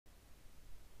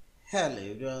Hello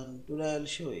everyone, today I'll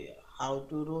show you how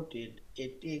to rotate a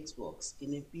text box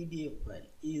in a PDF file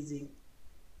using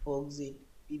Foxit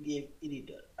PDF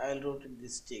Editor. I'll rotate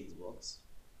this text box.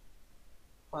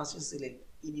 First you select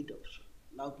Edit option.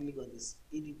 Now click on this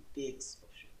Edit Text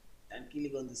option and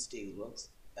click on this text box.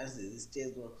 As this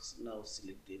text box now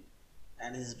selected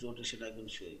and this rotation icon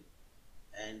showing,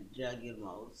 and drag your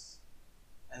mouse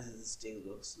as this text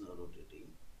box now rotating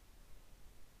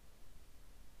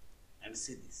and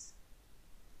see this,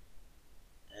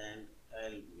 and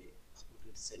I'll put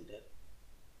it center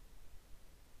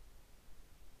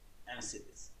and see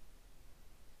this.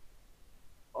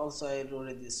 Also, I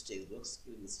rotate this text box,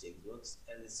 click this text box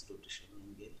and this rotation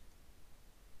angle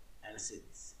and see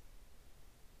this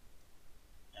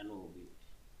and move it.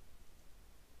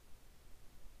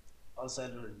 Also,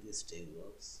 I rotate this text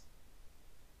box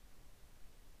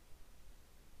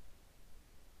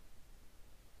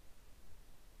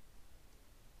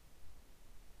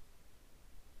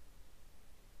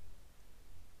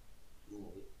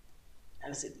move it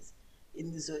and see this.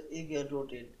 In this way, you can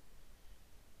rotate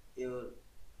your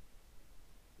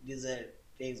desired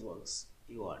text box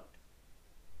you want.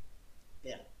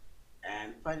 Yeah,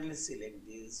 and finally select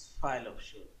this file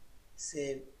option,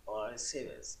 save or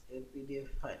save as a PDF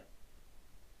file.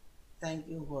 Thank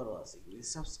you for watching. Please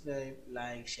subscribe,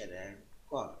 like, share, and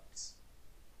comments.